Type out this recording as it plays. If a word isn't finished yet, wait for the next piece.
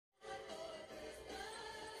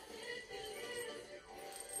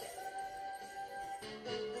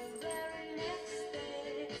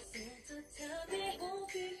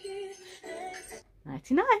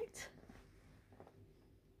Nighty night.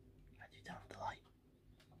 And you turn off the light.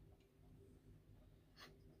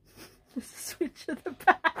 There's a switch at the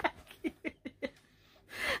back.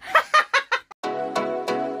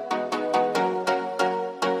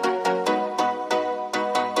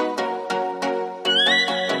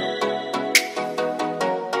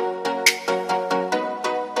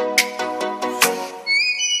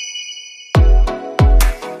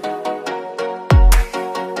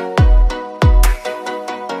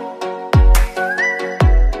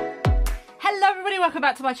 Welcome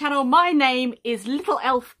back to my channel. My name is Little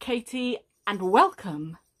Elf Katie and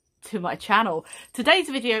welcome to my channel. Today's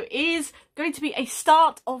video is going to be a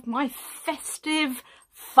start of my festive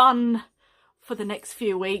fun for the next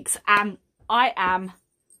few weeks, and I am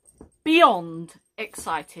beyond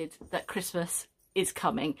excited that Christmas is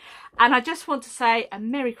coming. And I just want to say a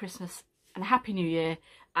Merry Christmas and a Happy New Year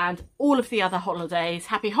and all of the other holidays.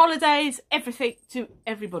 Happy holidays, everything to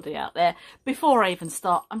everybody out there. Before I even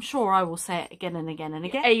start, I'm sure I will say it again and again and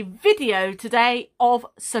again. A video today of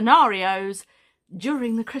scenarios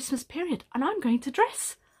during the Christmas period, and I'm going to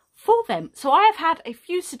dress for them. So I have had a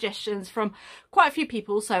few suggestions from quite a few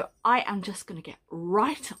people, so I am just going to get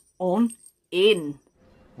right on in.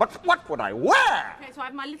 But what would I wear? Okay, so I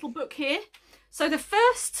have my little book here. So the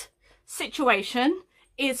first situation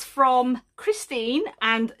is from Christine,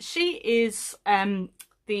 and she is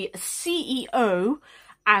the CEO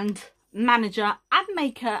and manager and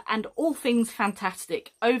maker and all things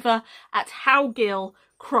fantastic over at How Gill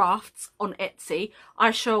Crafts on Etsy.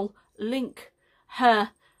 I shall link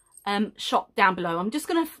her shop down below. I'm just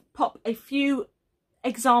going to pop a few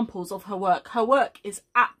examples of her work. Her work is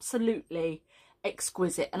absolutely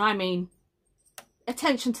exquisite, and I mean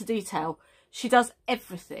attention to detail. She does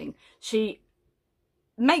everything. She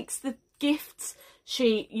makes the gifts,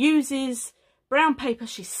 she uses brown paper,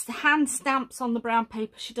 she hand stamps on the brown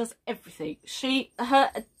paper, she does everything.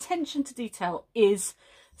 Her attention to detail is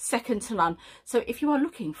second to none. So if you are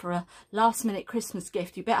looking for a last minute Christmas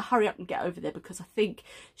gift, you better hurry up and get over there, because I think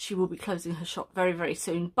she will be closing her shop very, very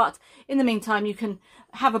soon. But in the meantime, you can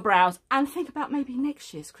have a browse and think about maybe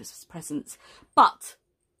next year's Christmas presents. But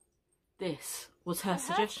this was her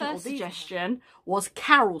suggestion, or suggestion was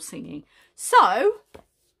carol singing. So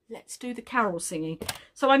let's do the carol singing.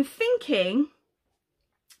 So I'm thinking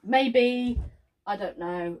maybe, I don't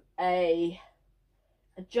know, a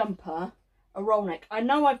jumper, a roll neck. I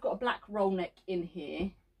know I've got a black roll neck in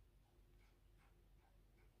here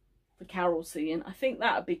for carol singing. I think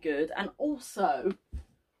that would be good. And also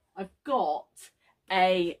I've got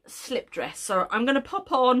a slip dress. So I'm going to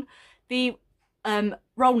pop on the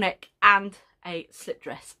roll neck and a slip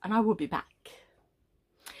dress, and I will be back.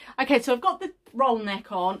 Okay, so I've got the roll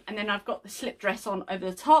neck on, and then I've got the slip dress on over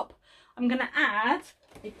the top. I'm going to add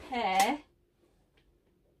a pair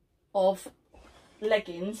of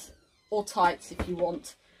leggings or tights if you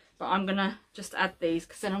want, but I'm going to just add these,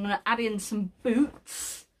 because then I'm going to add in some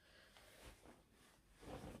boots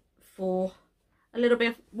for a little bit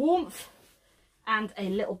of warmth and a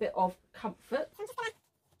little bit of comfort. So I'm just going to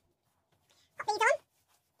put these on.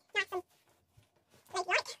 Nice and ladylike. So I'm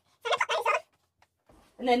going to put those on.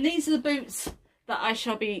 And then these are the boots that I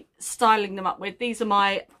shall be styling them up with. These are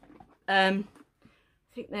my, I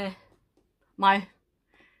think they're my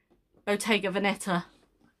Bottega Veneta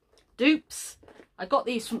dupes. I got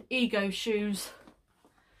these from Ego Shoes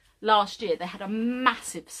last year. They had a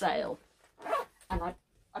massive sale, and I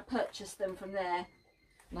purchased them from there.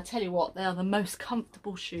 And I tell you what, they are the most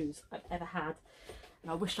comfortable shoes I've ever had.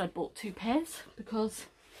 And I wish I'd bought two pairs, because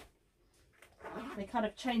they kind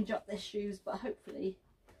of change up their shoes, but hopefully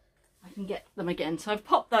I can get them again. So I've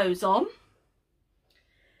popped those on.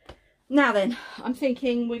 Now then, I'm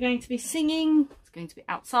thinking we're going to be singing. It's going to be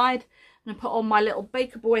outside. And I put on my little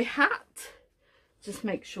Baker Boy hat. Just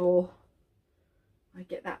make sure I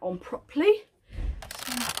get that on properly.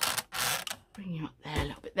 So bring you up there a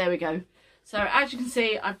little bit. There we go. So as you can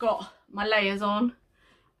see, I've got my layers on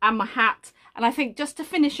and my hat. And I think just to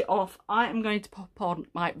finish it off, I am going to pop on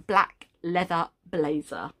my black leather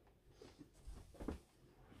blazer.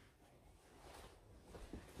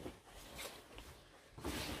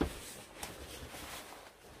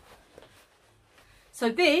 So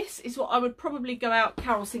this is what I would probably go out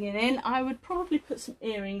carol singing in. I would probably put some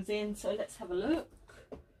earrings in. So let's have a look.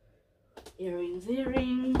 Earrings,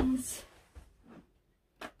 earrings.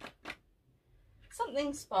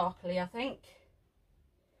 Something sparkly, I think.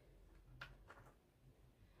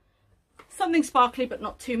 Something sparkly, but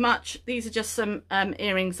not too much. These are just some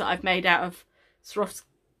earrings that I've made out of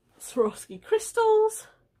Swarovski crystals.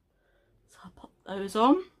 So I'll pop those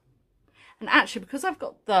on. And actually, because I've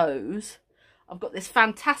got those, I've got this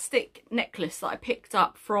fantastic necklace that I picked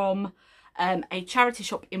up from a charity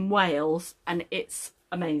shop in Wales, and it's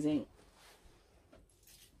amazing.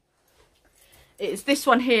 It's this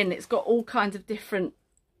one here, and it's got all kinds of different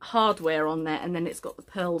hardware on there, and then it's got the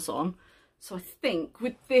pearls on. So I think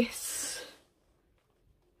with this,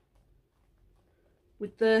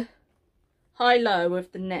 with the high-low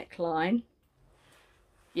of the neckline,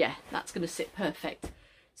 yeah, that's going to sit perfect.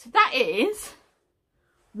 So that is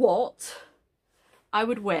what I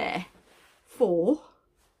would wear for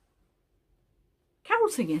carol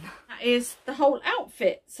singing. That is the whole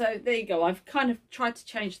outfit. So there you go. I've kind of tried to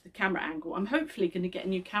change the camera angle. I'm hopefully going to get a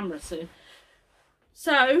new camera soon.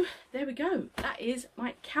 So there we go. That is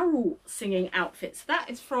my carol singing outfit. So that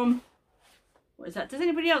is from, what is that? Does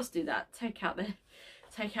anybody else do that? Take out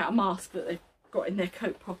a mask that they've got in their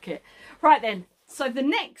coat pocket. Right then. So the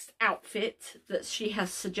next outfit that she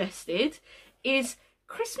has suggested is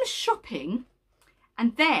Christmas shopping,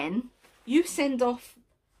 and then you send off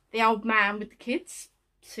the old man with the kids,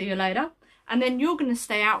 see you later, and then you're going to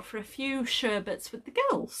stay out for a few sherbets with the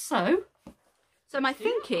girls. So my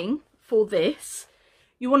thinking for this,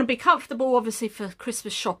 you want to be comfortable obviously for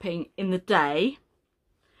Christmas shopping in the day.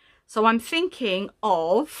 So I'm thinking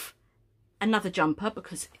of another jumper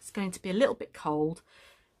because it's going to be a little bit cold.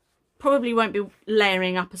 Probably won't be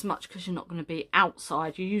layering up as much because you're not going to be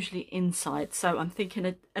outside, you're usually inside. So I'm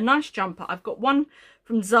thinking a nice jumper. I've got one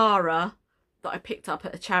from Zara that I picked up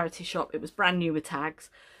at a charity shop. It was brand new with tags.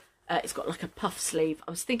 It's got like a puff sleeve.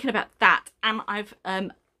 I was thinking about that, and I've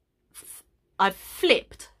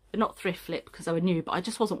flipped, not thrift flip because they were new, but I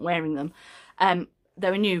just wasn't wearing them. They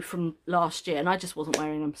were new from last year and I just wasn't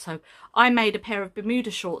wearing them. So I made a pair of Bermuda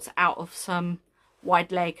shorts out of some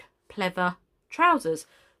wide leg pleather trousers.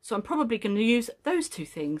 So I'm probably going to use those two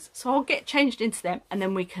things. So I'll get changed into them and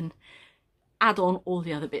then we can add on all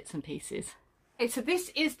the other bits and pieces. Okay, so this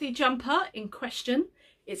is the jumper in question.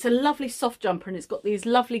 It's a lovely soft jumper and it's got these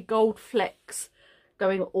lovely gold flecks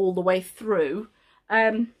going all the way through.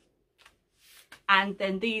 And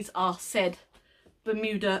then these are said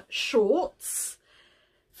Bermuda shorts.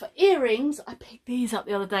 For earrings, I picked these up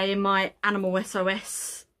the other day in my Animal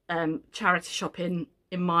SOS charity shop in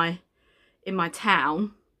my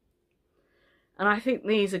town. And I think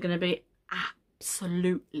these are going to be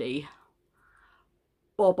absolutely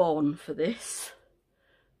bob on for this.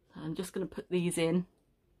 So I'm just going to put these in.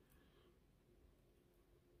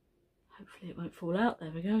 Hopefully it won't fall out. There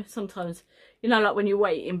we go. Sometimes, you know, like when you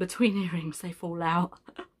wait in between earrings, they fall out.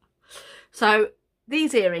 So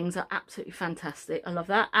these earrings are absolutely fantastic. I love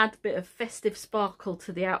that. Add a bit of festive sparkle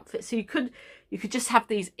to the outfit. So you could just have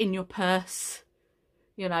these in your purse,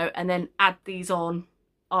 you know, and then add these on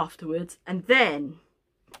afterwards. And then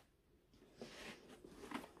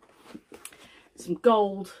some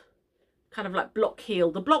gold kind of like block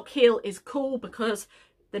heel. The block heel is cool because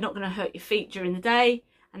they're not going to hurt your feet during the day,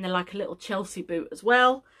 and they're like a little Chelsea boot as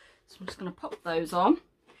well. So I'm just going to pop those on.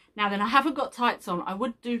 Now then, I haven't got tights on. I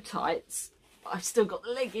would do tights, but I've still got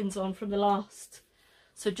the leggings on from the last.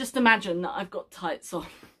 So just imagine that I've got tights on.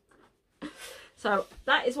 So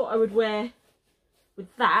that is what I would wear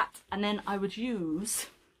with that. And then I would use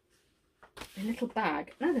a little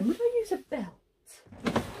bag. Now then, would I use a belt?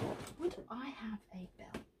 Would I have a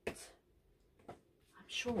belt? I'm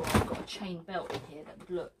sure I've got a chain belt here that would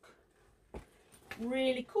look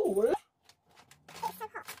really cool. It's so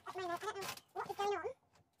hot at the moment. I don't know what is going on.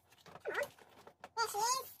 Come on. There she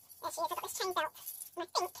is. There she is. I've got this chain belt. And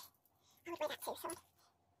I think I would wear that too. So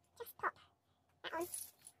just pop that on. It's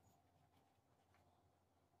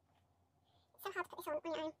so hard to put this on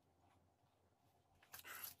your own.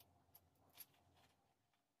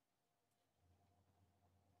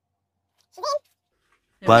 She's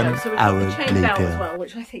in. 1 So we've got hour the chain belt later. as well,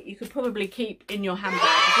 which I think you could probably keep in your handbag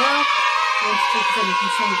as well. Because then you can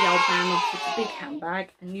send the old man off with the big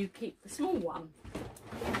handbag and you keep the small one,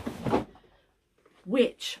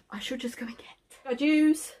 which I should just go and get. What I'd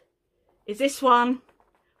use is this one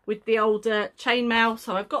with the older chainmail,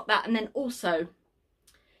 so I've got that. And then also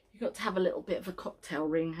you've got to have a little bit of a cocktail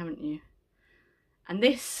ring, haven't you? And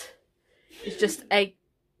this is just a,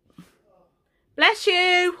 bless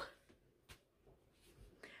you,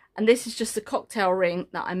 and this is just a cocktail ring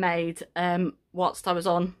that I made whilst I was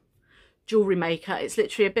on Jewellery Maker. It's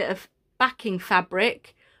literally a bit of backing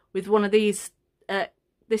fabric with one of these.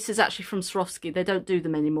 This is actually from Swarovski. They don't do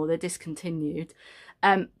them anymore, they're discontinued,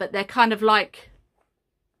 but they're kind of like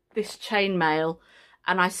this chainmail,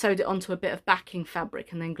 and I sewed it onto a bit of backing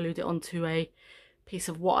fabric and then glued it onto a piece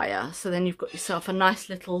of wire. So then you've got yourself a nice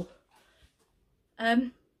little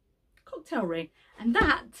cocktail ring, and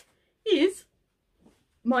that is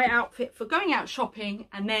my outfit for going out shopping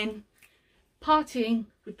and then partying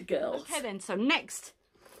with the girls. Okay then, so next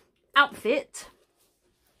outfit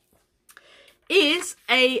is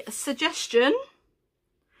a suggestion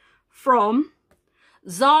from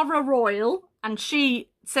Zara Royal, and she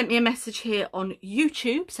sent me a message here on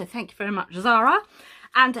YouTube, so thank you very much, Zara.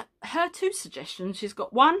 And her two suggestions, she's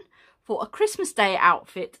got one for a Christmas Day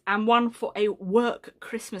outfit and one for a work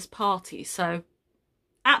Christmas party. So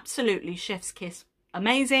absolutely chef's kiss,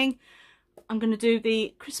 amazing. I'm going to do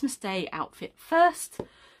the Christmas Day outfit first.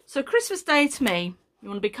 So Christmas Day, to me, you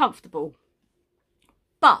want to be comfortable,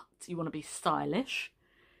 but you want to be stylish.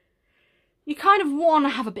 You kind of want to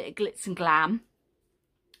have a bit of glitz and glam,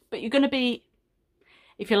 but you're going to be,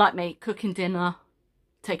 if you're like me, cooking dinner,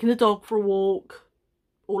 taking the dog for a walk,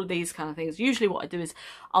 all of these kind of things. Usually what I do is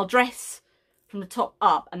I'll dress from the top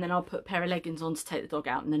up and then I'll put a pair of leggings on to take the dog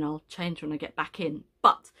out, and then I'll change when I get back in.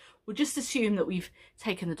 But we'll just assume that we've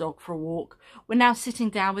taken the dog for a walk. We're now sitting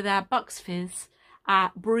down with our Bucks Fizz,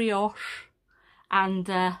 our brioche, and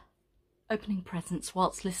opening presents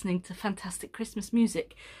whilst listening to fantastic Christmas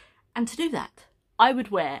music. And to do that, I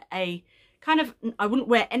would wear a kind of, I wouldn't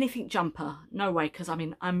wear anything jumper, no way, because I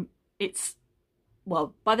mean,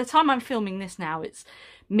 well, by the time I'm filming this now, it's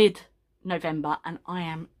mid-November and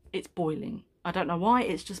it's boiling. I don't know why,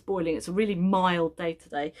 it's just boiling. It's a really mild day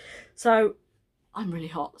today. So I'm really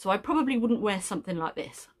hot. So I probably wouldn't wear something like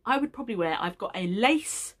this. I would probably wear, I've got a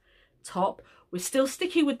lace top. We're still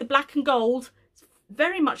sticky with the black and gold. It's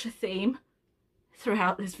very much a theme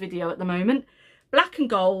throughout this video at the moment. Black and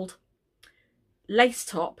gold lace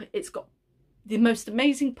top. It's got the most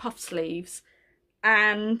amazing puff sleeves,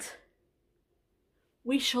 and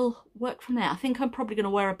we shall work from there. I think I'm probably going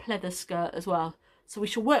to wear a pleather skirt as well. So we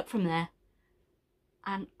shall work from there.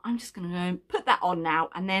 And I'm just going to go and put that on now,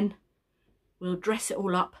 and then we'll dress it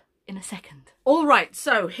all up in a second. All right,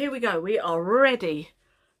 so here we go. We are ready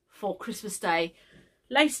for Christmas Day.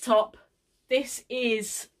 Lace top. This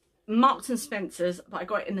is Marks and Spencer's, but I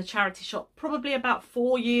got it in the charity shop probably about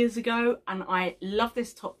 4 years ago, and I love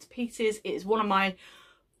this top to pieces. It is one of my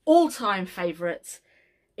all-time favourites.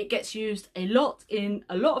 It gets used a lot in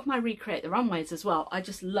a lot of my Recreate the Runways as well. I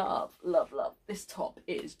just love, love, love this top.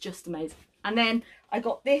 It is just amazing. And then I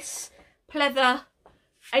got this pleather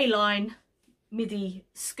A-line midi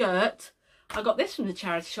skirt. I got this from the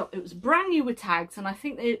charity shop. It was brand new with tags, and I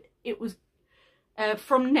think that it was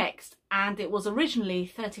from Next, and it was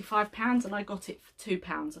originally £35 and I got it for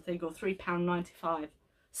 £2, I think, or £3.95,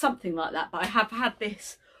 something like that. But I have had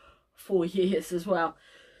this for years as well.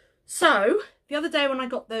 So the other day when I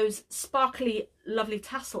got those sparkly lovely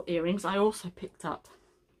tassel earrings, I also picked up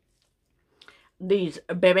these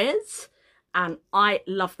babies, and I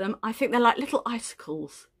love them. I think they're like little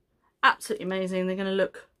icicles. Absolutely amazing. They're going to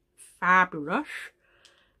look fabulous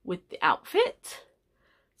with the outfit.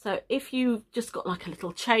 So if you've just got like a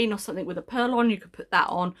little chain or something with a pearl on, you could put that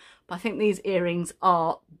on. But I think these earrings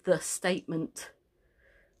are the statement.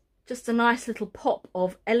 Just a nice little pop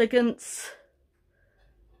of elegance.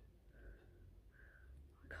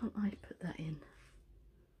 Why can't I put that in?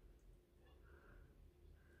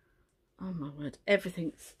 Oh my word,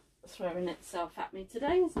 everything's throwing itself at me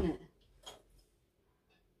today, isn't it?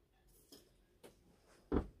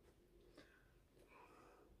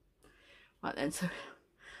 Right then, so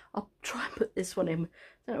I'll try and put this one in.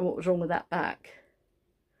 Don't know what was wrong with that back.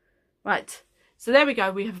 Right, so there we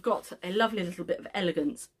go. We have got a lovely little bit of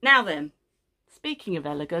elegance. Now then, speaking of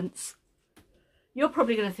elegance, you're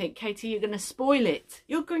probably going to think, Katie, you're going to spoil it.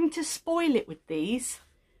 You're going to spoil it with these.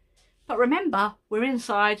 But remember, we're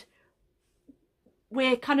inside.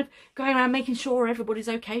 We're kind of going around making sure everybody's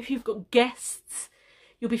okay. If you've got guests,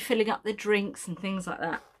 you'll be filling up their drinks and things like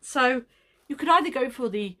that. So you could either go for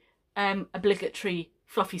the obligatory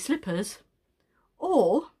fluffy slippers,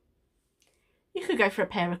 or you could go for a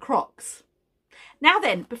pair of Crocs. Now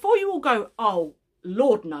then, before you all go, oh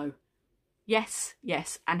Lord no, yes,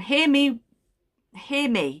 yes, and hear me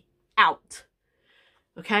out,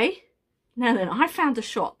 okay? Now then, I found a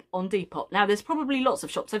shop on Depop. Now there's probably lots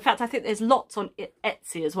of shops. In fact, I think there's lots on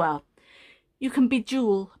Etsy as well. You can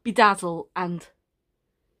bejewel, bedazzle, and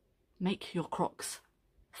make your Crocs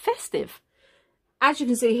festive. As you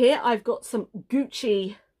can see here, I've got some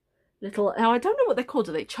Gucci little, now I don't know what they're called.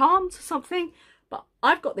 Are they charms or something? But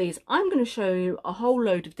I've got these. I'm going to show you a whole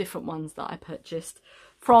load of different ones that I purchased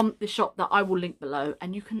from the shop that I will link below.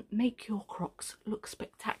 And you can make your Crocs look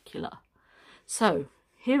spectacular. So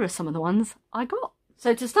here are some of the ones I got.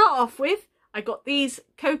 So to start off with, I got these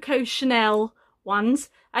Coco Chanel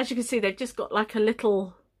ones. As you can see, they've just got like a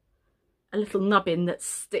little nubbin that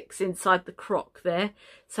sticks inside the Croc there.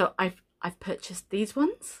 So I've purchased these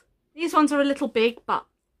ones. These ones are a little big, but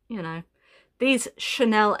you know, these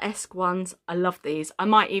Chanel-esque ones, I love these. I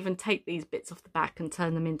might even take these bits off the back and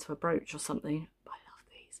turn them into a brooch or something. I love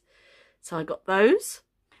these. So I got those.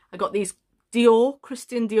 I got these Dior,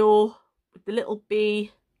 Christian Dior, with the little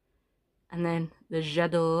B and then the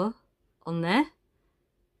J'adore on there.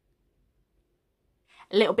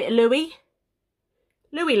 A little bit of Louis.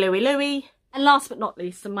 Louis. And last but not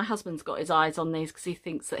least, and my husband's got his eyes on these because he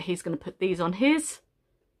thinks that he's going to put these on his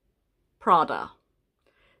Prada.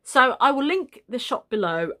 So I will link the shop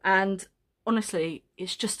below, and honestly,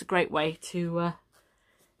 it's just a great way to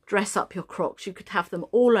dress up your Crocs. You could have them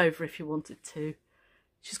all over if you wanted to.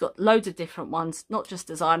 She's got loads of different ones, not just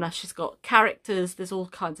designer. She's got characters. There's all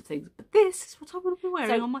kinds of things. But this is what I will be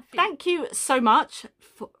wearing on my feet. Thank you so much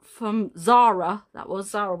from Zara. That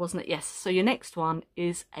was Zara, wasn't it? Yes. So your next one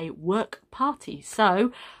is a work party.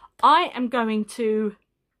 So I am going to,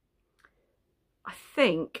 I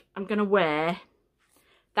think I'm going to wear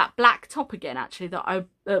that black top again, actually, that I,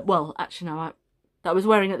 well, actually, no, that I was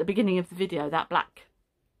wearing at the beginning of the video, that black.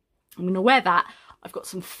 I'm going to wear that. I've got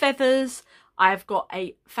some feathers. I've got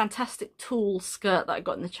a fantastic tulle skirt that I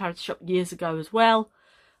got in the charity shop years ago as well.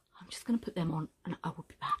 I'm just going to put them on and I will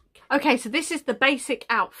be back. Okay, so this is the basic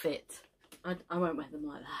outfit. I won't wear them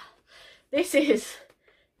like that. This is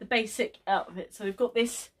the basic outfit. So we've got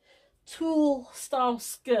this tulle style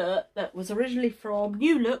skirt that was originally from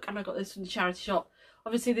New Look, and I got this from the charity shop.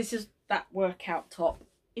 Obviously this is that workout top.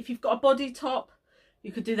 If you've got a body top,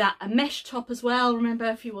 you could do that. A mesh top as well. Remember,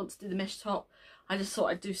 if you want to do the mesh top. I just thought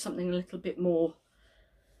I'd do something a little bit more,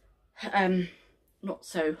 not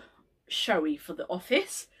so showy for the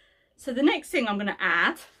office. So the next thing I'm going to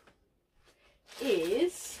add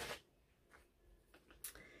is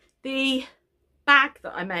the bag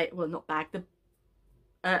that I made, well, not bag,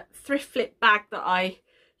 the thrift flip bag that I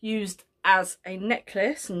used as a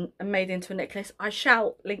necklace and made into a necklace. I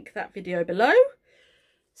shall link that video below.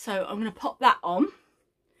 So I'm going to pop that on.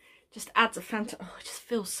 Just adds a fantastic, oh, it just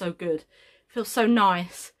feels so good. Feels so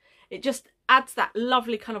nice. It just adds that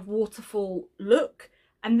lovely kind of waterfall look.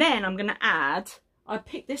 And then I'm going to add, I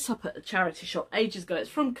picked this up at a charity shop ages ago. It's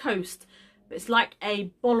from Coast, but it's like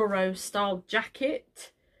a bolero style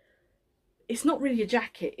jacket. It's not really a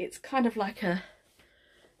jacket. It's kind of like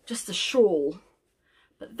just a shawl.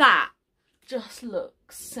 But that just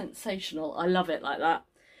looks sensational. I love it like that.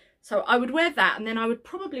 So I would wear that, and then I would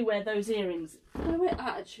probably wear those earrings. Would I wear,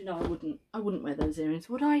 actually, no, I wouldn't. I wouldn't wear those earrings,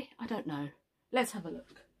 would I? I don't know. Let's have a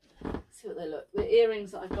look. See what they look. The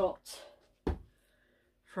earrings that I got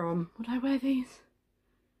from, would I wear these?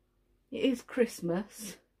 It is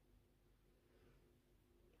Christmas.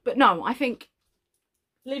 But no, I think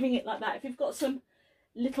leaving it like that. If you've got some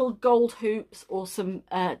little gold hoops or some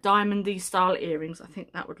diamondy style earrings, I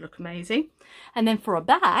think that would look amazing. And then for a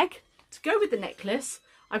bag, to go with the necklace,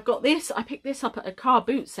 I've got this. I picked this up at a car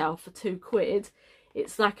boot sale for £2.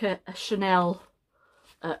 It's like a Chanel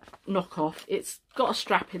knockoff. It's got a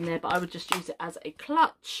strap in there, but I would just use it as a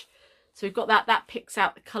clutch. So we've got that. That picks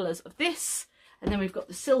out the colours of this. And then we've got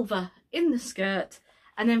the silver in the skirt.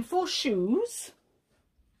 And then for shoes,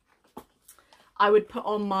 I would put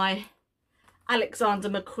on my Alexander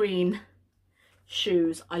McQueen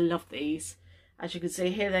shoes. I love these. As you can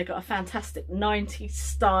see here, they've got a fantastic 90s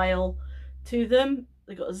style to them.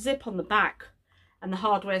 They've got a zip on the back and the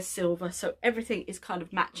hardware's silver, so everything is kind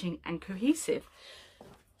of matching and cohesive.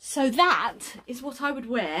 So that is what I would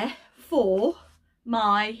wear for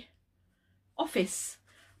my office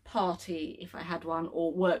party if I had one,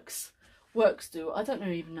 or works do. I don't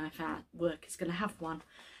even know if our work is going to have one.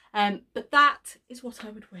 But that is what I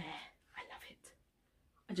would wear. I love it.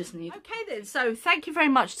 I just need... Okay then, so thank you very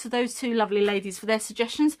much to those two lovely ladies for their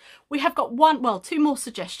suggestions. We have got two more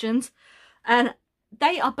suggestions, and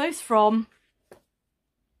they are both from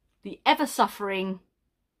the ever-suffering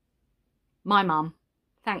my mum.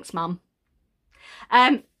 Thanks, Mum.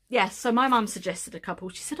 Yes, so my mum suggested a couple.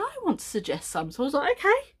 She said, I want to suggest some. So I was like,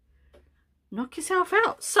 okay, knock yourself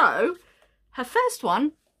out. So her first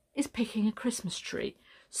one is picking a Christmas tree.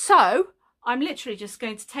 So I'm literally just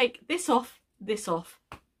going to take this off,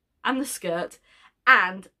 and the skirt,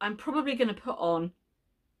 and I'm probably going to put on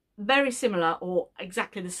very similar or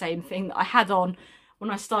exactly the same thing that I had on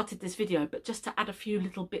when I started this video, but just to add a few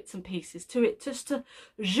little bits and pieces to it, just to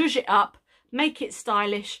zhuzh it up, make it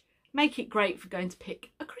stylish, make it great for going to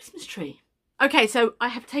pick a Christmas tree. Okay, so I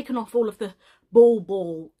have taken off all of the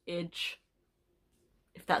ball edge,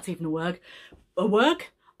 if that's even a word. A word?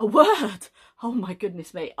 Oh my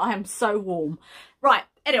goodness me, I am so warm. Right,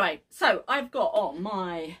 anyway, so I've got on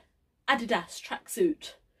my Adidas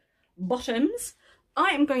tracksuit bottoms.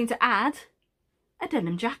 I am going to add a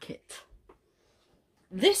denim jacket.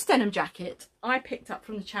 This denim jacket I picked up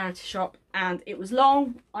from the charity shop, and it was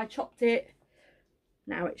long. I chopped it.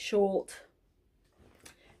 Now it's short.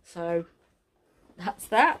 So that's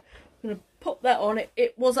that. I'm going to pop that on.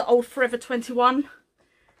 It was an old Forever 21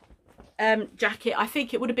 jacket. I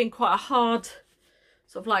think it would have been quite a hard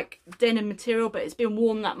sort of like denim material, but it's been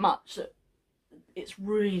worn that much that it's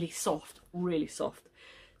really soft, really soft.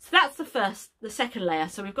 So that's the second layer.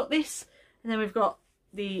 So we've got this, and then we've got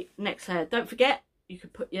the next layer. Don't forget, you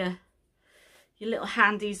could put your little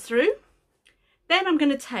handies through. Then I'm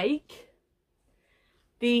going to take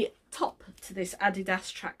the top to this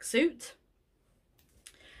Adidas tracksuit,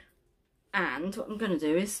 and what I'm going to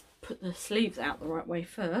do is put the sleeves out the right way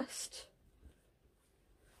first.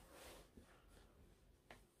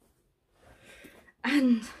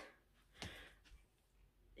 And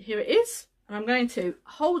here it is, and I'm going to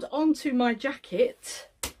hold on to my jacket,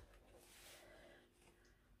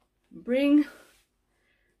 bring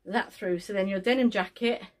that through, so then your denim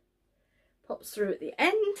jacket pops through at the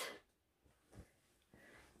end.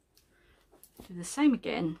 Do the same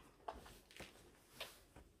again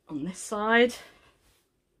on this side.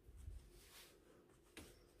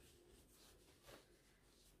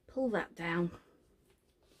 Pull that down.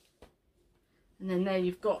 And then there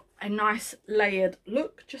you've got a nice layered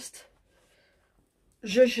look. Just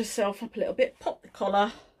zhuzh yourself up a little bit, pop the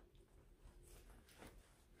collar,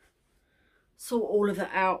 sort all of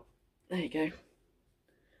that out. There you go.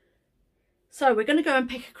 So we're going to go and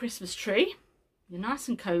pick a Christmas tree. You're nice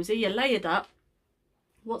and cozy, you're layered up.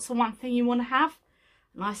 What's the one thing you want to have?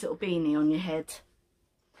 A nice little beanie on your head.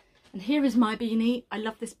 And here is my beanie. I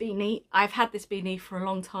love this beanie. I've had this beanie for a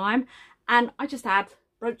long time, and I just add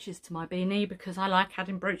brooches to my beanie because I like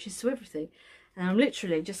adding brooches to everything. And I'm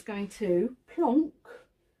literally just going to plonk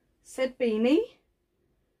said beanie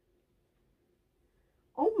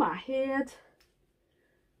on my head.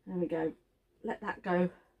 There we go. Let that go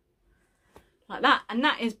like that. And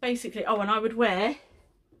that is basically, oh, and I would wear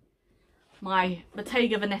my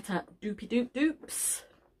Bottega Veneta Doopy Doop Doops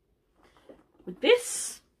with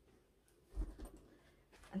this,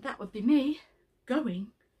 and that would be me going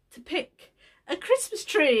to pick a Christmas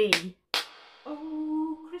tree.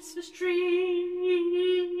 Oh, Christmas tree.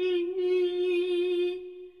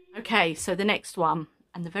 Okay, so the next one,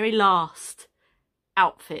 and the very last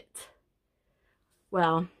outfit.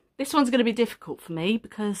 Well, this one's going to be difficult for me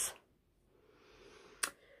because,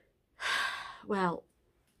 well,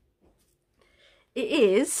 it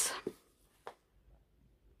is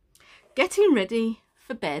getting ready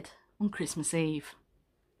for bed on Christmas Eve.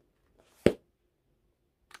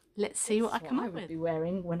 Let's see what I come up with. Be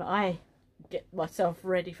wearing when I get myself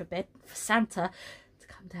ready for bed, for Santa to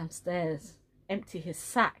come downstairs, empty his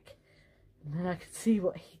sack, and then I can see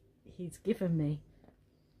what he's given me.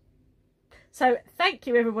 So thank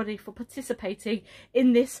you everybody for participating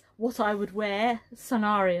in this what I would wear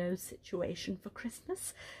scenario situation for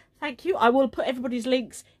Christmas. Thank you. I will put everybody's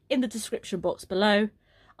links in the description box below.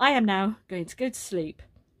 I am now going to go to sleep.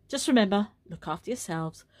 Just remember, look after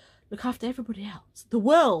yourselves, look after everybody else. The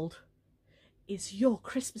world is your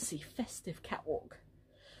Christmassy festive catwalk.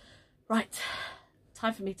 Right,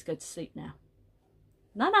 time for me to go to sleep now.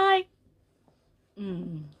 Night-night.